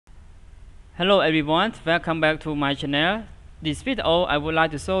Hello everyone, welcome back to my channel. This video I would like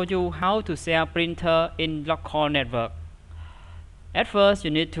to show you how to share printer in local network. At first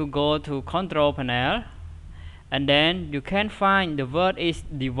you need to go to control panel and then you can find the word is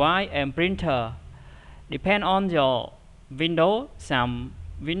device and printer. Depend on your window, some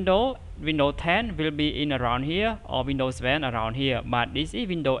Windows 10 will be in around here or Windows 7 around here, but this is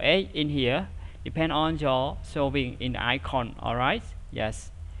Windows 8 in here. Depend on your showing in the icon. Alright,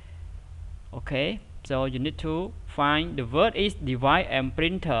 yes. Okay, so you need to find the word is device and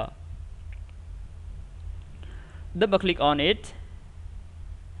printer. Double click on it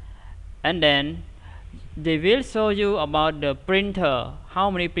and then they will show you about the printer, how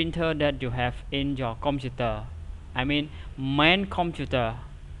many printer that you have in your computer, I mean main computer.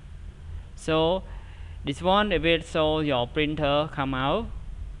 So this one it will show your printer come out.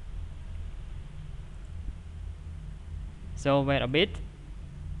 So wait a bit.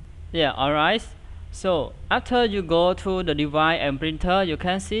 Yeah, alright. So after you go to the device and printer, you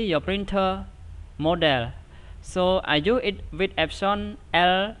can see your printer model. So I use it with EPSON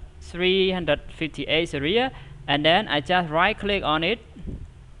L355 Series, and then I just right click on it,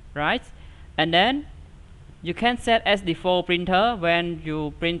 right? And then you can set as default printer. When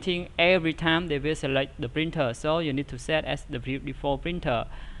you printing every time they will select the printer, so you need to set as the default printer.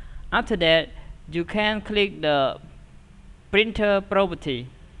 After that you can click the printer property.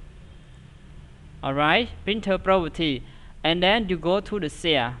 Alright, printer property, and then you go to the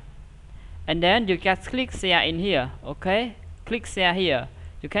share and then you just click share in here. Okay, click share here.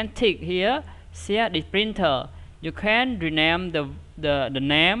 You can tick here share the printer. You can rename the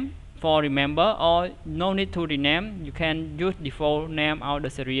name for remember, or no need to rename. You can use default name of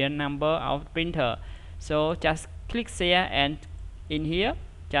the serial number of printer. So just click share and in here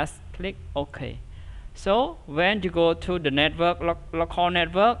just click OK. So when you go to the network, local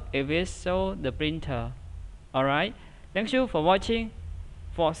network, it will show the printer. Alright, thank you for watching.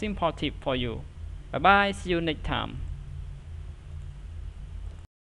 For simple tip for you. Bye bye, see you next time.